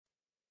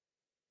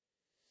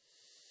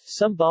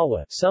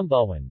Sumbawa,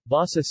 Sumbawan,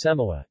 Bahasa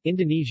Semawa,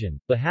 Indonesian,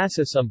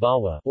 Bahasa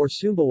Sumbawa, or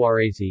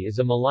Sumbawarese is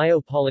a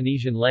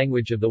Malayo-Polynesian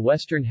language of the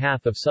western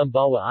half of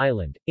Sumbawa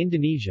Island,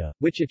 Indonesia,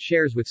 which it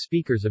shares with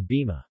speakers of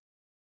Bima.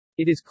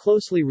 It is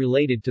closely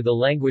related to the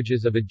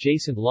languages of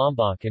adjacent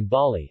Lombok and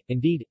Bali.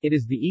 Indeed, it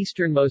is the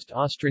easternmost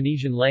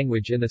Austronesian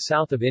language in the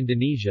south of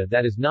Indonesia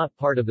that is not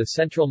part of the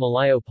Central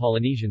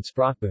Malayo-Polynesian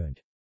Sprachbund.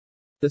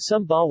 The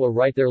Sumbawa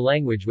write their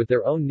language with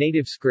their own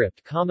native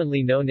script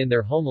commonly known in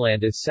their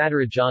homeland as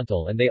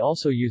Satarajantal, and they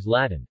also use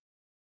Latin.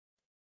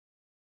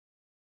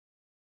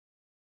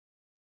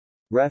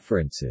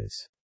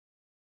 References